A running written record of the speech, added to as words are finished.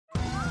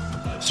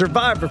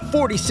Survivor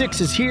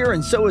 46 is here,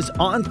 and so is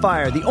On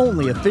Fire, the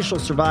only official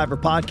Survivor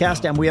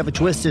podcast, and we have a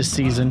twist this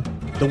season.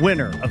 The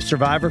winner of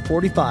Survivor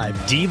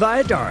 45, Dee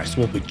Valladares,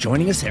 will be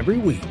joining us every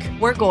week.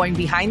 We're going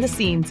behind the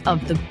scenes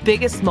of the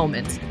biggest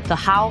moments, the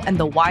how and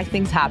the why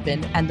things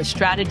happen, and the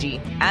strategy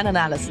and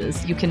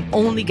analysis you can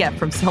only get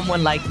from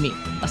someone like me,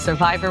 a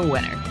Survivor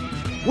winner.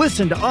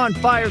 Listen to On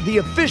Fire, the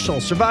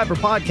official Survivor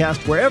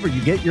podcast, wherever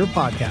you get your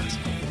podcast.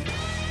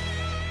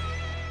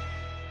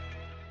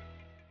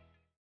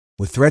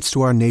 With threats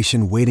to our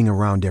nation waiting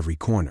around every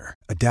corner,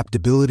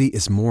 adaptability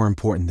is more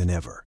important than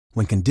ever.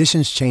 When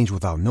conditions change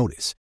without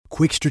notice,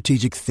 quick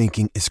strategic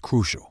thinking is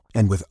crucial.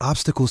 And with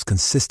obstacles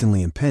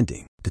consistently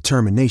impending,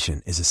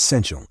 determination is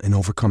essential in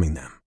overcoming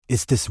them.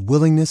 It's this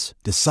willingness,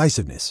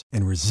 decisiveness,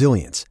 and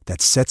resilience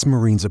that sets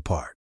Marines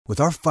apart. With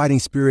our fighting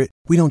spirit,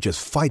 we don't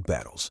just fight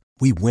battles,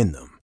 we win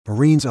them.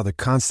 Marines are the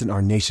constant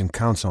our nation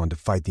counts on to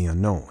fight the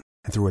unknown.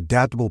 And through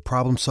adaptable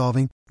problem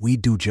solving, we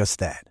do just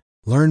that.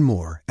 Learn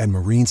more at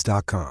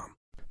marines.com.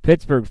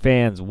 Pittsburgh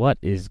fans, what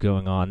is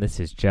going on? This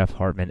is Jeff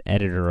Hartman,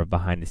 editor of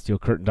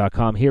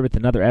BehindTheSteelCurtain.com, here with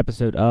another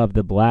episode of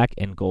the Black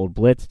and Gold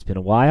Blitz. It's been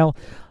a while,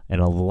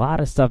 and a lot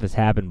of stuff has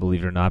happened,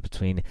 believe it or not,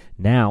 between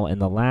now and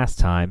the last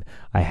time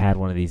I had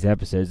one of these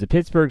episodes. The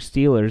Pittsburgh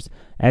Steelers,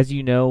 as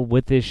you know,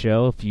 with this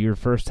show, if you're a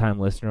first-time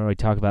listener, we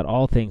talk about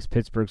all things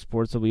Pittsburgh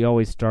sports, so we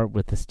always start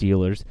with the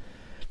Steelers.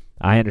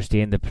 I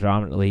understand that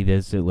predominantly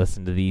those that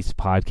listen to these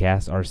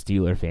podcasts are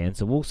Steeler fans,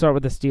 so we'll start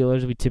with the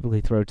Steelers. We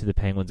typically throw to the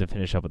Penguins and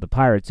finish up with the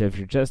Pirates, so if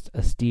you're just a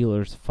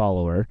Steelers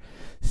follower,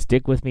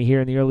 stick with me here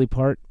in the early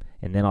part,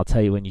 and then I'll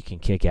tell you when you can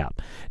kick out.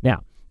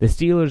 Now, the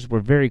Steelers were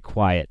very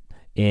quiet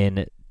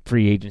in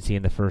free agency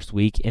in the first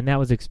week, and that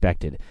was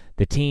expected.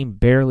 The team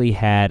barely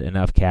had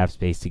enough cap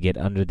space to get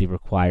under the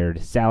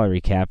required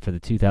salary cap for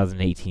the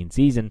 2018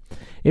 season.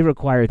 It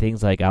required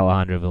things like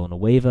Alejandro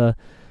Villanueva,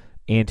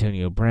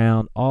 Antonio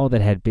Brown, all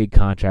that had big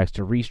contracts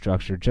to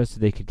restructure just so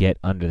they could get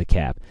under the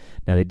cap.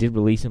 Now, they did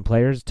release some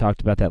players,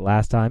 talked about that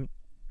last time,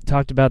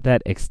 talked about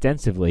that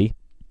extensively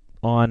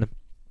on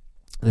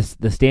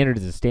The Standard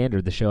is a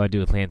Standard, the show I do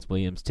with Lance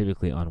Williams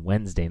typically on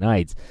Wednesday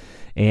nights.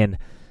 And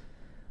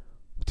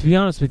to be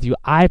honest with you,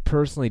 I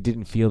personally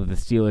didn't feel that the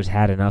Steelers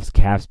had enough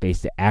cap space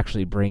to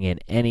actually bring in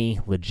any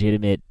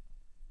legitimate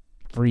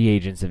free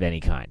agents of any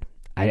kind.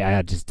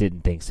 I just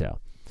didn't think so.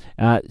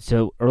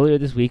 So earlier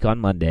this week on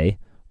Monday,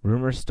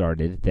 rumors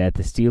started that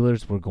the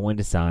Steelers were going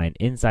to sign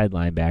inside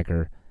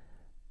linebacker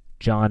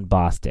Jon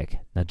Bostic.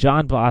 Now,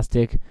 Jon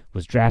Bostic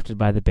was drafted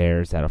by the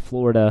Bears out of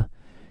Florida.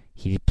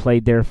 He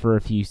played there for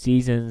a few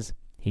seasons.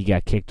 He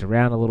got kicked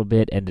around a little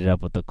bit, ended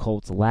up with the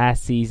Colts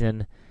last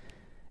season.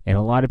 And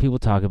a lot of people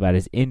talk about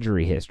his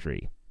injury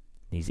history.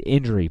 He's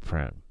injury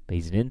prone.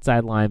 He's an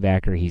inside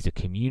linebacker. He's a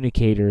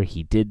communicator.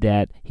 He did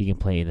that. He can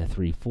play in the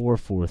 3-4,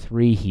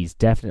 4-3. He's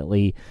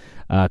definitely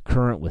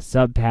current with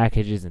sub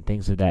packages and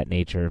things of that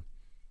nature.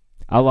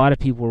 A lot of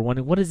people were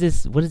wondering, what does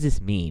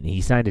this mean?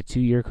 He signed a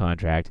 2-year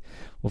contract.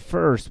 Well,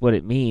 first, what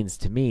it means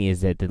to me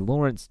is that the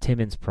Lawrence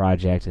Timmons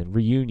project and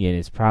reunion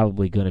is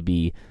probably going to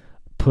be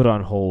put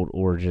on hold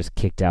or just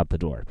kicked out the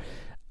door.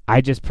 I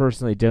just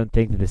personally don't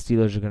think that the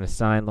Steelers are going to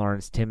sign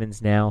Lawrence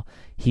Timmons now.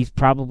 He's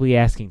probably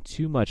asking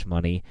too much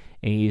money,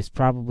 and he is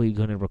probably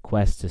going to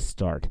request to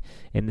start.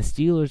 And the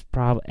Steelers,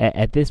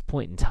 at this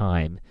point in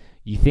time,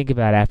 you think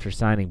about after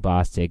signing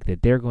Bostic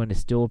that they're going to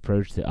still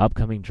approach the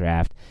upcoming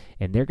draft,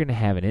 and they're going to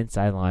have an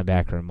inside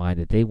linebacker in mind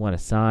that they want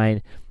to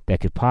sign that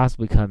could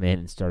possibly come in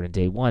and start on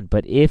day one.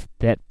 But if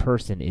that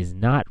person is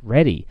not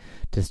ready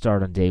to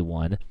start on day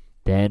one,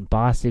 then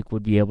Bostic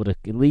would be able to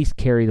at least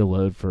carry the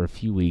load for a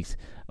few weeks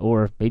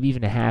or maybe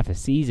even a half a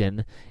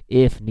season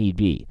if need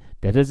be.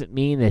 That doesn't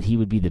mean that he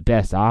would be the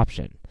best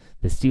option.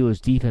 The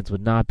Steelers' defense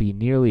would not be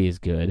nearly as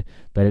good,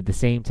 but at the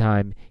same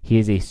time, he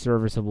is a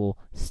serviceable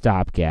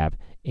stopgap,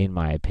 in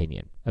my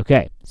opinion.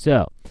 Okay,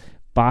 so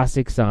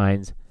Bostic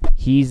signs,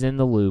 he's in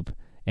the loop,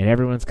 and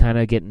everyone's kind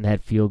of getting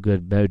that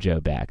feel-good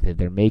mojo back, that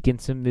they're making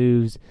some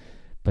moves,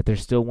 but they're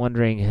still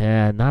wondering,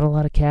 not a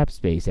lot of cap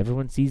space.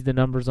 Everyone sees the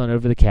numbers on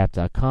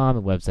overthecap.com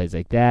and websites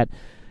like that,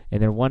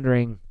 and they're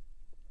wondering,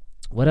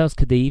 what else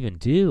could they even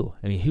do?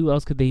 I mean, who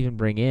else could they even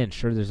bring in?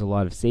 Sure, there's a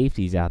lot of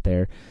safeties out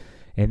there.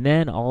 And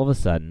then all of a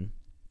sudden,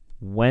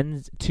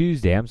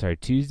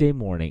 Tuesday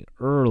morning,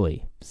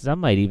 early, some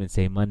might even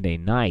say Monday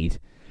night,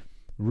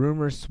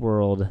 rumors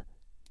swirled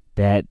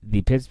that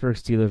the Pittsburgh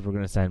Steelers were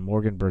going to sign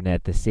Morgan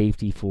Burnett, the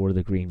safety for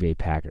the Green Bay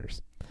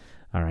Packers.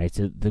 All right,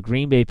 so the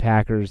Green Bay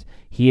Packers,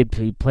 he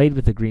played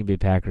with the Green Bay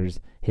Packers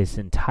his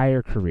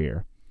entire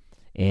career.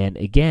 And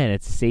again,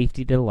 it's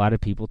safety that a lot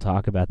of people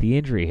talk about the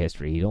injury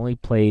history.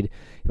 The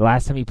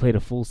last time he played a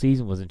full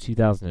season was in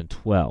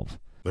 2012.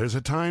 There's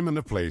a time and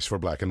a place for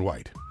black and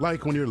white,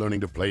 like when you're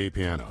learning to play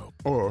piano,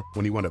 or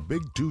when you want a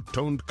big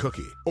two-toned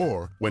cookie,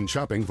 or when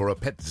shopping for a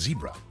pet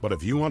zebra. But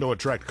if you want to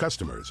attract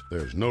customers,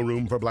 there's no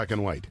room for black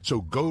and white. So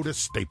go to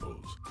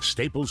Staples.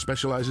 Staples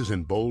specializes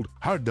in bold,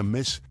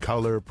 hard-to-miss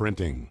color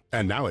printing.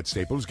 And now at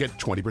Staples, get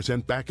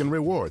 20% back in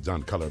rewards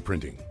on color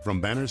printing,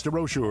 from banners to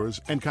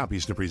brochures and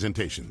copies to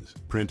presentations.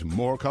 Print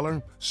more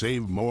color,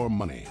 save more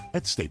money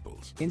at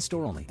Staples.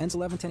 In-store only. Ends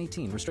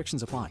 11/10/18.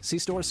 Restrictions apply. See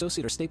store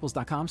associate or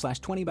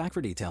staples.com/20back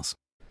for details.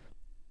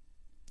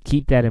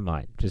 Keep that in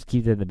mind. Just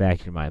keep that in the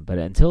back of your mind. But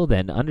until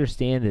then,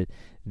 understand that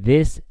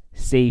this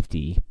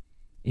safety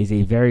is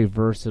a very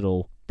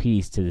versatile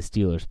piece to the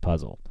Steelers'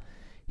 puzzle.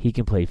 He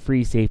can play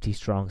free safety,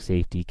 strong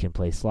safety, can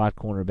play slot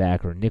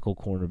cornerback or nickel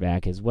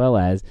cornerback, as well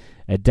as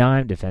a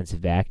dime defensive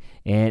back,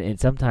 and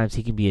sometimes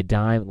he can be a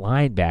dime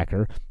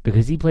linebacker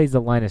because he plays the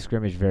line of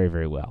scrimmage very,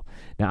 very well.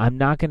 Now, I'm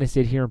not going to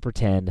sit here and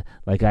pretend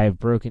like I have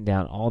broken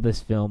down all this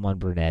film on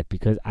Burnett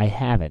because I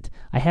haven't.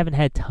 I haven't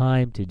had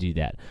time to do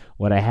that.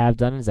 What I have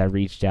done is I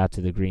reached out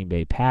to the Green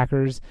Bay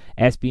Packers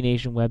SB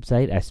Nation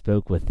website. I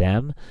spoke with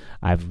them.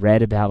 I've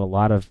read about a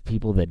lot of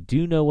people that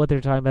do know what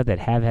they're talking about, that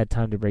have had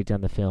time to break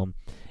down the film.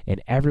 And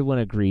everyone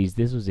agrees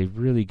this was a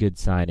really good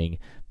signing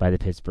by the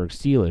Pittsburgh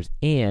Steelers.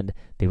 And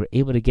they were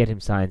able to get him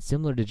signed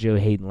similar to Joe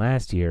Hayden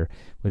last year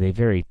with a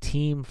very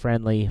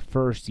team-friendly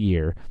first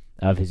year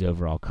of his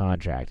overall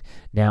contract.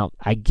 Now,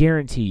 I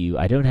guarantee you,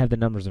 I don't have the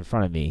numbers in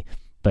front of me,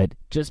 but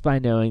just by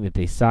knowing that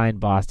they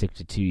signed Bostic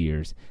to 2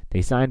 years,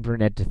 they signed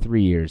Burnett to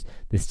 3 years,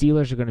 the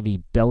Steelers are going to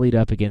be bellied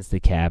up against the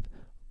cap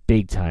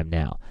big time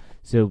now.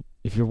 So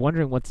if you're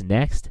wondering what's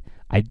next,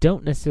 I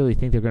don't necessarily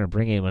think they're going to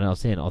bring anyone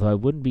else in, although I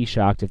wouldn't be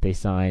shocked if they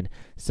sign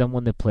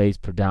someone that plays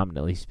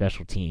predominantly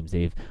special teams.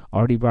 They've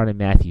already brought in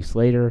Matthew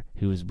Slater,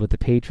 who was with the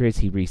Patriots.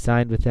 He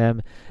re-signed with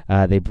them.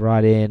 They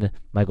brought in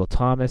Michael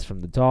Thomas from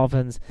the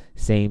Dolphins.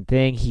 Same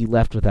thing. He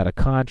left without a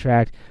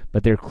contract,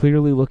 but they're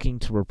clearly looking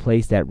to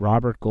replace that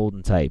Robert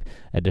Golden type,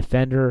 a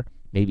defender,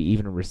 maybe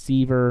even a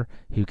receiver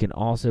who can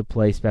also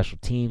play special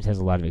teams, has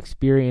a lot of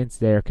experience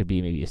there, could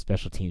be maybe a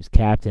special teams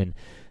captain.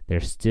 They're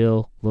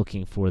still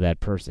looking for that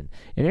person.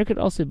 And there could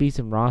also be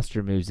some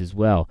roster moves as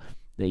well.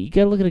 You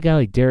got to look at a guy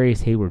like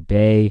Darius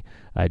Hayward-Bay,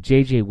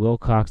 J.J.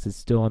 Wilcox is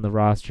still on the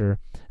roster.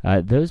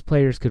 Those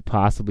players could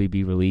possibly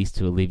be released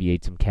to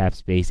alleviate some cap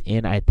space,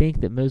 and I think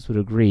that most would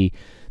agree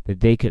that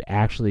they could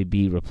actually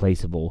be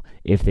replaceable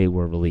if they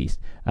were released.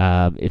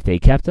 If they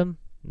kept them,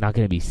 not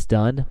going to be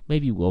stunned.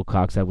 Maybe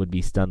Wilcox, I would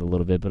be stunned a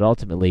little bit, but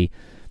ultimately,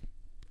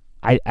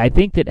 I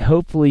think that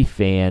hopefully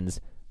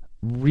fans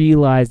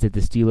realize that the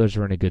Steelers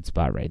are in a good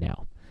spot right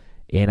now.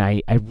 And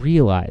I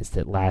realized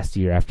that last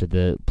year after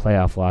the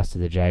playoff loss to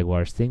the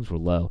Jaguars, things were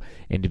low.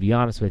 And to be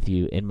honest with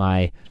you, in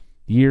my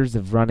years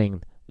of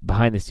running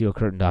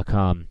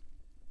BehindTheSteelCurtain.com,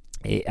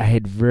 I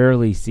had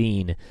rarely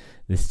seen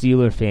the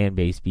Steeler fan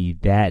base be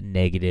that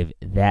negative,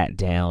 that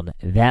down,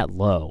 that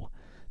low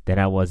than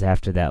I was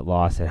after that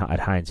loss at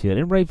Heinz Field.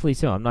 And rightfully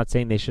so. I'm not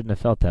saying they shouldn't have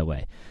felt that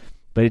way.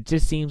 But it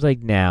just seems like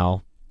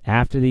now,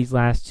 after these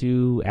last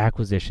two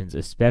acquisitions,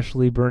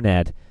 especially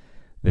Burnett,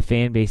 the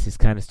fan base is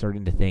kind of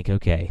starting to think,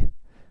 okay,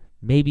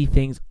 maybe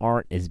things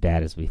aren't as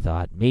bad as we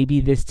thought. Maybe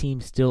this team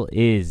still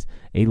is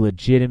a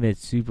legitimate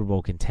Super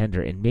Bowl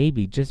contender, and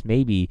maybe, just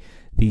maybe,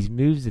 these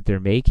moves that they're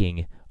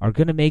making are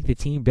going to make the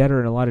team better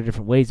in a lot of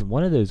different ways. And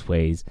one of those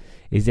ways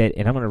is that,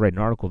 and I'm going to write an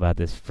article about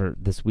this for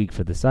this week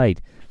for the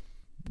site,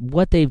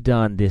 what they've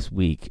done this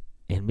week,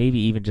 and maybe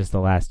even just the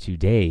last 2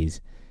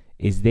 days,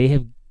 is they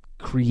have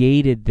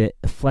created the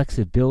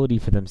flexibility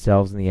for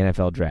themselves in the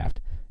NFL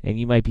draft. And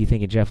you might be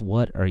thinking, Jeff,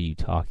 what are you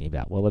talking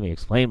about? Well, let me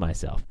explain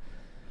myself.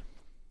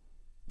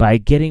 By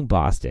getting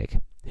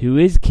Bostic, who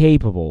is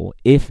capable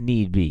if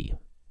need be,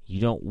 you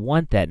don't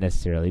want that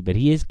necessarily, but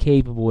he is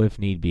capable if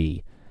need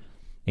be,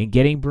 and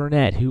getting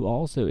Burnett, who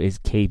also is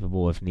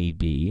capable if need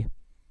be,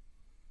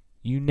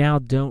 you now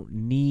don't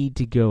need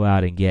to go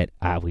out and get,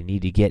 we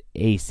need to get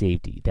a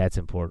safety. That's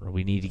important. Or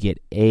we need to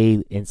get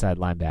a inside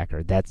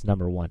linebacker. That's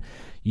number one.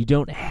 You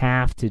don't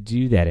have to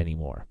do that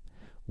anymore.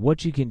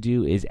 What you can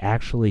do is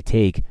actually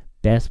take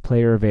best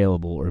player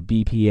available, or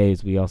BPA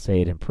as we all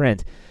say it in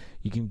print.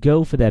 You can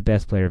go for that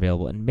best player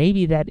available, and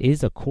maybe that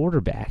is a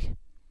quarterback.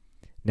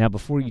 Now,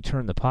 before you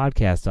turn the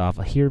podcast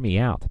off, hear me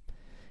out.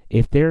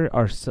 If there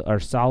are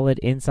solid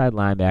inside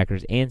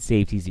linebackers and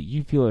safeties that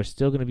you feel are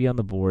still going to be on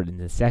the board in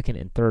the second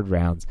and third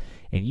rounds,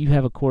 and you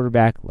have a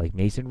quarterback like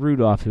Mason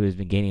Rudolph, who has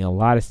been gaining a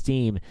lot of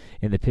steam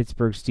in the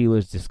Pittsburgh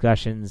Steelers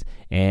discussions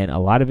and a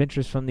lot of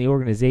interest from the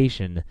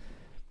organization,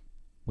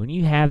 when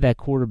you have that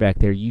quarterback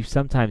there, you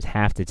sometimes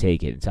have to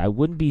take it. And so I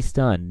wouldn't be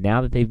stunned now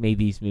that they've made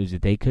these moves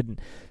that they couldn't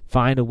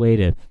find a way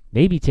to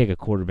maybe take a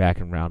quarterback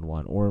in round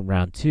 1 or in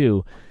round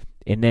 2,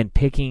 and then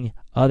picking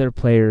other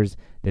players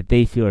that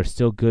they feel are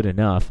still good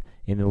enough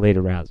in the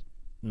later rounds.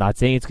 Not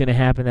saying it's going to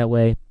happen that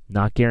way,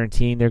 not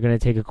guaranteeing they're going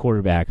to take a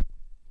quarterback.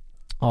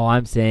 All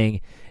I'm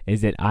saying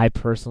is that I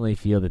personally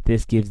feel that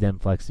this gives them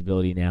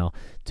flexibility now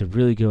to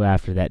really go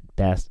after that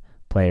best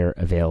player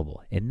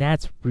available. And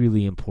that's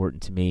really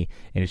important to me,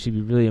 and it should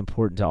be really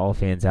important to all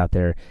fans out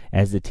there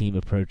as the team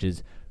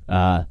approaches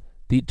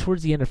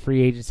towards the end of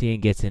free agency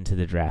and gets into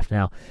the draft.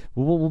 Now,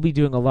 we'll be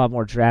doing a lot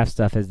more draft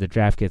stuff as the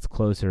draft gets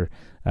closer.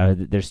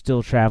 They're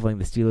still traveling.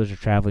 The Steelers are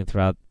traveling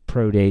throughout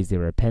pro days. They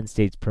were at Penn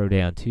State's pro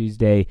day on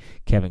Tuesday.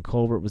 Kevin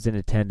Colbert was in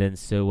attendance.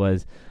 So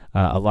was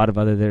a lot of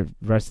the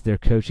rest of their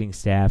coaching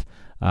staff.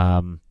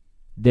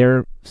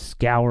 They're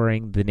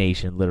scouring the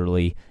nation,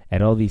 literally,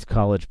 at all these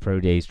college pro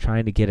days,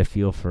 trying to get a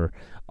feel for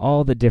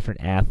all the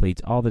different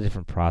athletes, all the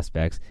different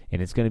prospects,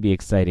 and it's going to be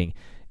exciting.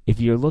 If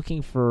you're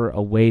looking for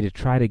a way to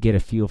try to get a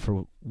feel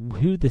for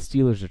who the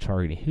Steelers are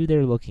targeting, who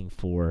they're looking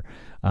for,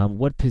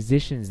 what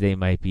positions they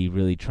might be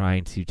really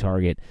trying to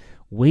target,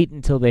 wait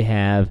until they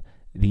have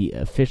the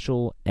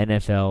official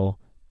NFL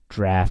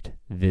draft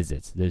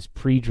visits, those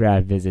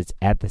pre-draft visits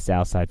at the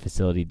Southside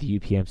facility, the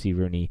UPMC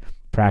Rooney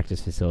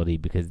practice facility,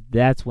 because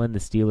that's when the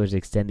Steelers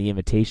extend the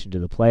invitation to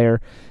the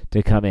player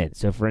to come in.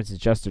 So, for instance,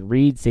 Justin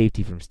Reed,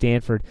 safety from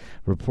Stanford,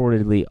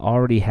 reportedly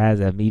already has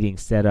a meeting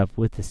set up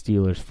with the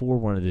Steelers for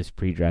one of those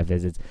pre-draft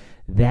visits.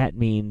 That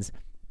means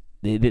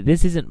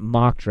this isn't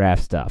mock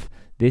draft stuff.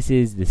 This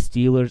is the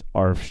Steelers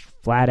are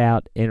flat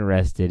out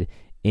interested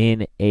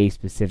in a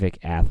specific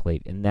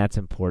athlete, and that's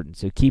important.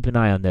 So keep an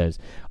eye on those.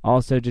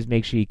 Also, just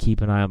make sure you keep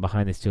an eye on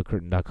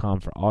BehindTheSteelCurtain.com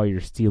for all your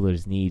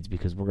Steelers needs,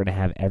 because we're going to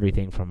have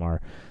everything from our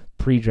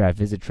pre-draft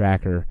visit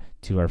tracker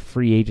to our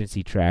free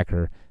agency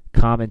tracker,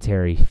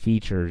 commentary,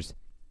 features,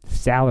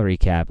 salary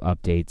cap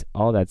updates,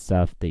 all that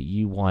stuff that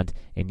you want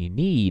and you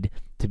need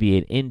to be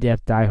an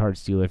in-depth diehard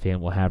Steeler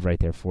fan. We'll have right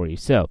there for you.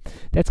 So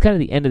that's kind of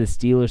the end of the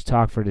Steelers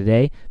talk for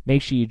today.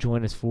 Make sure you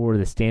join us for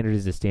The Standard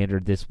is the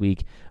Standard this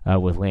week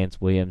with Lance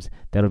Williams.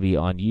 That'll be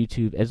on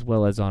YouTube as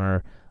well as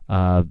on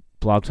our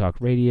Blog Talk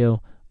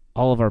Radio.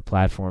 All of our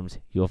platforms,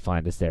 you'll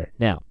find us there.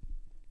 Now,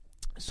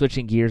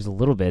 switching gears a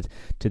little bit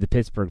to the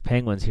Pittsburgh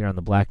Penguins here on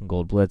the Black and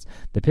Gold Blitz.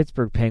 The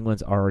Pittsburgh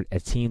Penguins are a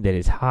team that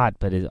is hot,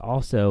 but is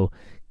also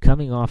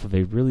coming off of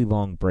a really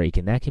long break,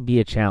 and that can be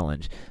a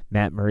challenge.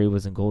 Matt Murray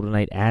was in goal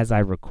tonight. As I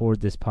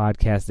record this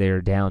podcast, they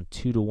are down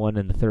 2-1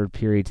 in the third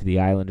period to the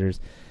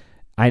Islanders.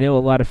 I know a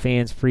lot of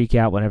fans freak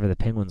out whenever the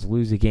Penguins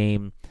lose a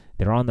game.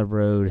 They're on the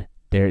road.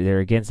 They're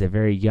against a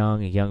very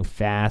young,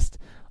 fast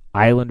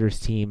Islanders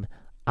team.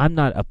 I'm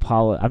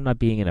not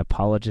being an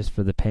apologist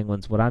for the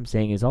Penguins. What I'm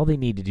saying is all they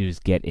need to do is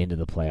get into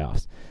the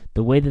playoffs.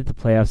 The way that the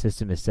playoff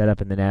system is set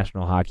up in the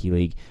National Hockey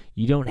League,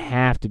 you don't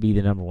have to be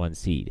the number one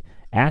seed.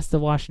 Ask the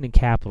Washington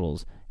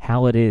Capitals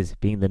how it is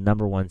being the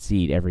number one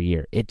seed every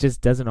year. It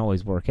just doesn't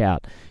always work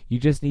out. You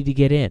just need to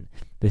get in.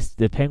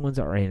 The Penguins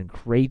are in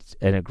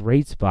a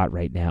great spot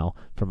right now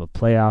from a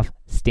playoff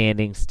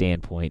standing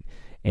standpoint.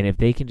 And if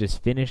they can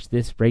just finish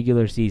this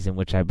regular season,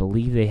 which I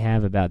believe they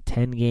have about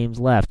 10 games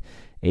left,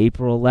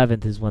 April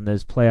 11th is when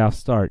those playoffs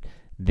start,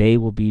 they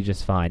will be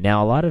just fine.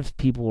 Now, a lot of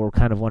people were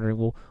kind of wondering,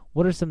 well,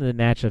 what are some of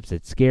the matchups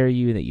that scare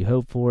you and that you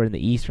hope for in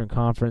the Eastern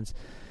Conference?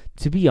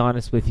 To be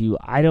honest with you,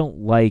 I don't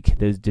like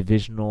those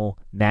divisional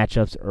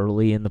matchups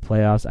early in the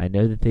playoffs. I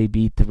know that they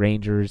beat the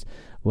Rangers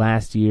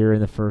last year in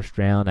the first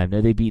round. I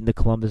know they beat the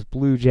Columbus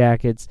Blue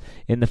Jackets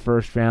in the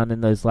first round in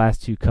those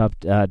last two cup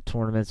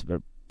tournaments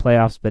or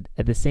playoffs, but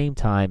at the same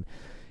time,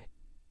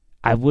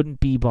 I wouldn't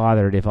be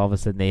bothered if all of a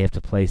sudden they have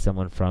to play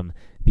someone from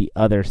the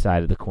other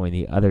side of the coin,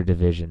 the other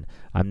division.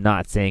 I'm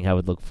not saying I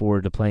would look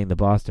forward to playing the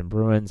Boston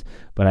Bruins,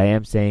 but I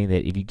am saying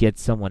that if you get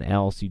someone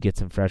else, you get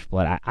some fresh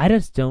blood. I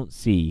just don't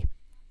see,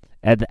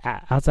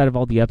 outside of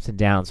all the ups and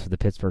downs for the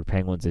Pittsburgh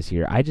Penguins this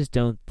year, I just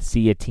don't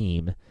see a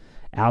team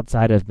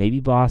outside of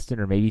maybe Boston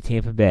or maybe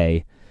Tampa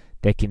Bay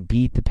that can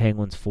beat the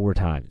Penguins 4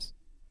 times.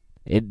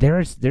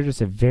 They're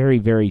just a very,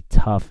 very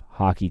tough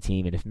hockey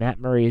team, and if Matt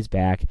Murray is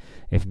back,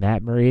 if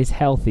Matt Murray is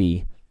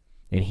healthy,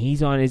 and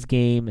he's on his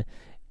game,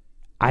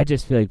 I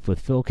just feel like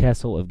with Phil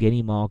Kessel,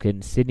 Evgeny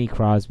Malkin, Sidney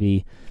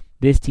Crosby,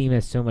 this team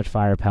has so much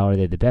firepower.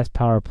 They're the best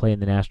power play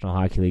in the National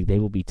Hockey League. They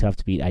will be tough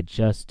to beat. I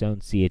just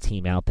don't see a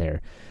team out there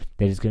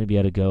that is going to be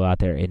able to go out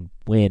there and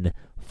win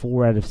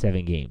 4 out of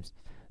 7 games.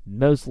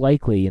 Most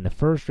likely, in the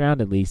first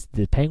round at least,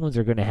 the Penguins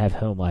are going to have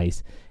home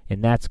ice,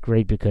 and that's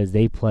great because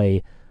they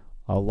play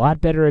a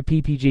lot better at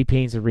PPG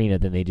Paints Arena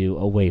than they do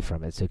away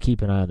from it. So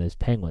keep an eye on those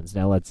Penguins.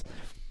 Now let's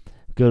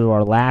go to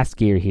our last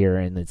gear here,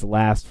 and it's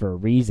last for a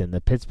reason.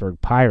 The Pittsburgh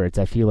Pirates.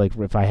 I feel like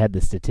if I had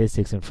the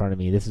statistics in front of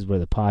me, this is where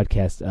the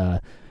podcast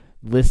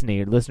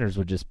listeners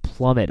would just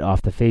plummet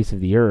off the face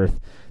of the earth.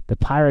 The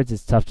Pirates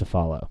is tough to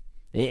follow.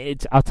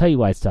 I'll tell you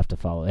why it's tough to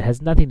follow. It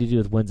has nothing to do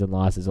with wins and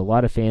losses. A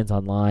lot of fans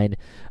online,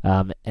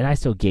 and I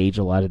still gauge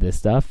a lot of this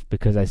stuff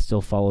because I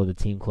still follow the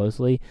team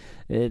closely.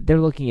 They're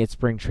looking at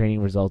spring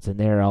training results, and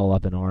they're all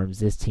up in arms.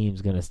 This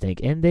team's going to stink,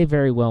 and they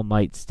very well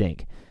might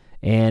stink.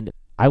 And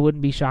I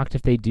wouldn't be shocked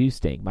if they do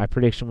stink. My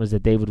prediction was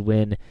that they would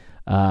win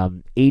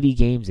 80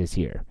 games this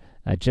year,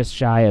 just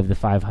shy of the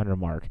 500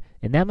 mark.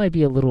 And that might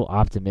be a little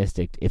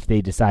optimistic if they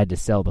decide to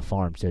sell the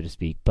farm, so to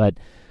speak. But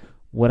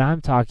what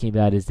I'm talking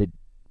about is that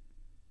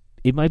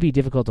it might be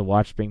difficult to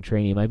watch spring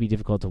training. It might be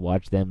difficult to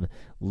watch them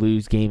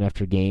lose game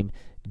after game.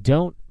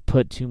 Don't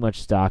put too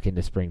much stock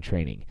into spring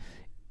training.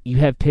 you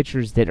have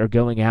pitchers that are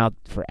going out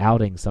for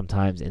outings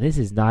sometimes, and this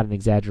is not an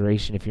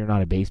exaggeration if you're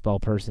not a baseball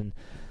person.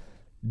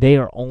 They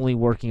are only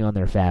working on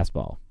their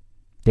fastball.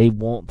 They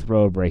won't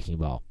throw a breaking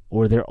ball,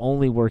 or they're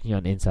only working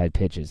on inside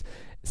pitches.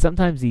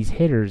 Sometimes these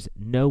hitters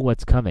know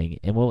what's coming,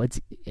 and it's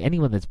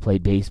anyone that's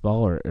played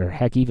baseball or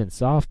heck, even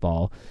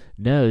softball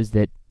knows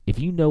that if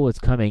you know what's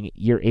coming,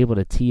 you're able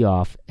to tee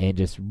off and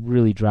just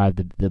really drive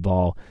the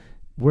ball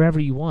wherever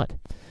you want.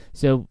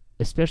 So,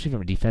 especially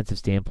from a defensive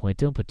standpoint,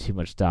 don't put too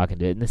much stock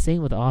into it. And the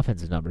same with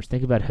offensive numbers.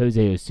 Think about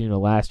Jose Osuna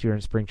last year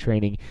in spring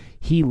training.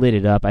 He lit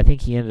it up. I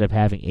think he ended up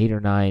having 8 or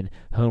 9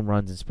 home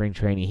runs in spring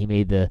training. He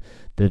made the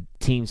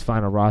team's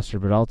final roster,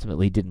 but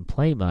ultimately didn't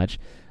play much.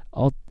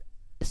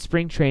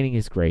 Spring training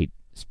is great.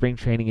 Spring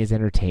training is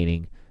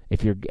entertaining.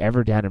 If you're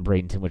ever down in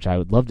Bradenton, which I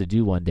would love to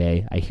do one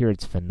day, I hear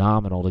it's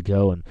phenomenal to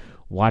go and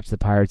watch the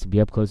Pirates and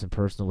be up close and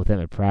personal with them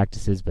at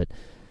practices, but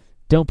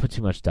don't put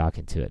too much stock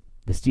into it.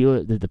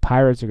 The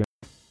Pirates are going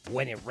to...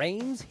 When it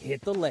rains,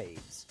 hit the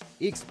lanes.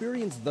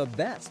 Experience the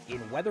best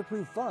in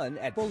weatherproof fun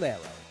at Bolero.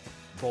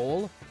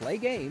 Bowl, play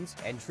games,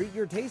 and treat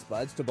your taste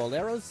buds to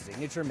Bolero's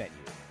signature menu.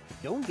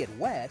 Don't get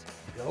wet,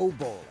 go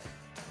bowling.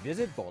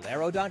 Visit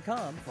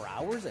Bolero.com for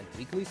hours and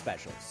weekly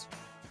specials.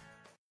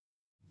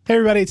 Hey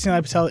everybody, it's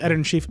Nilay Patel,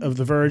 editor-in-chief of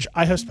The Verge.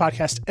 I host a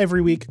podcast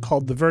every week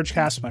called The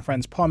Vergecast with my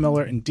friends Paul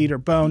Miller and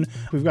Dieter Bohn.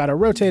 We've got a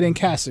rotating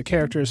cast of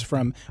characters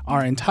from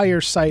our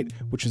entire site,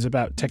 which is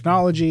about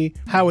technology,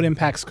 how it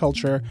impacts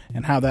culture,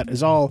 and how that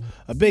is all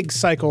a big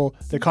cycle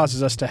that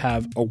causes us to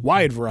have a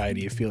wide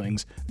variety of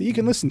feelings that you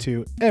can listen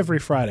to every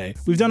Friday.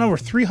 We've done over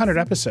 300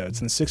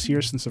 episodes in the 6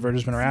 years since The Verge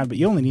has been around, but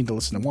you only need to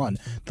listen to one,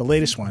 the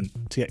latest one,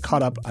 to get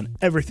caught up on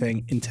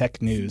everything in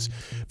tech news.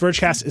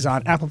 Vergecast is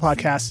on Apple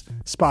Podcasts,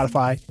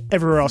 Spotify,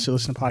 everywhere else you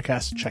listen to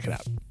podcasts. Check it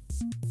out.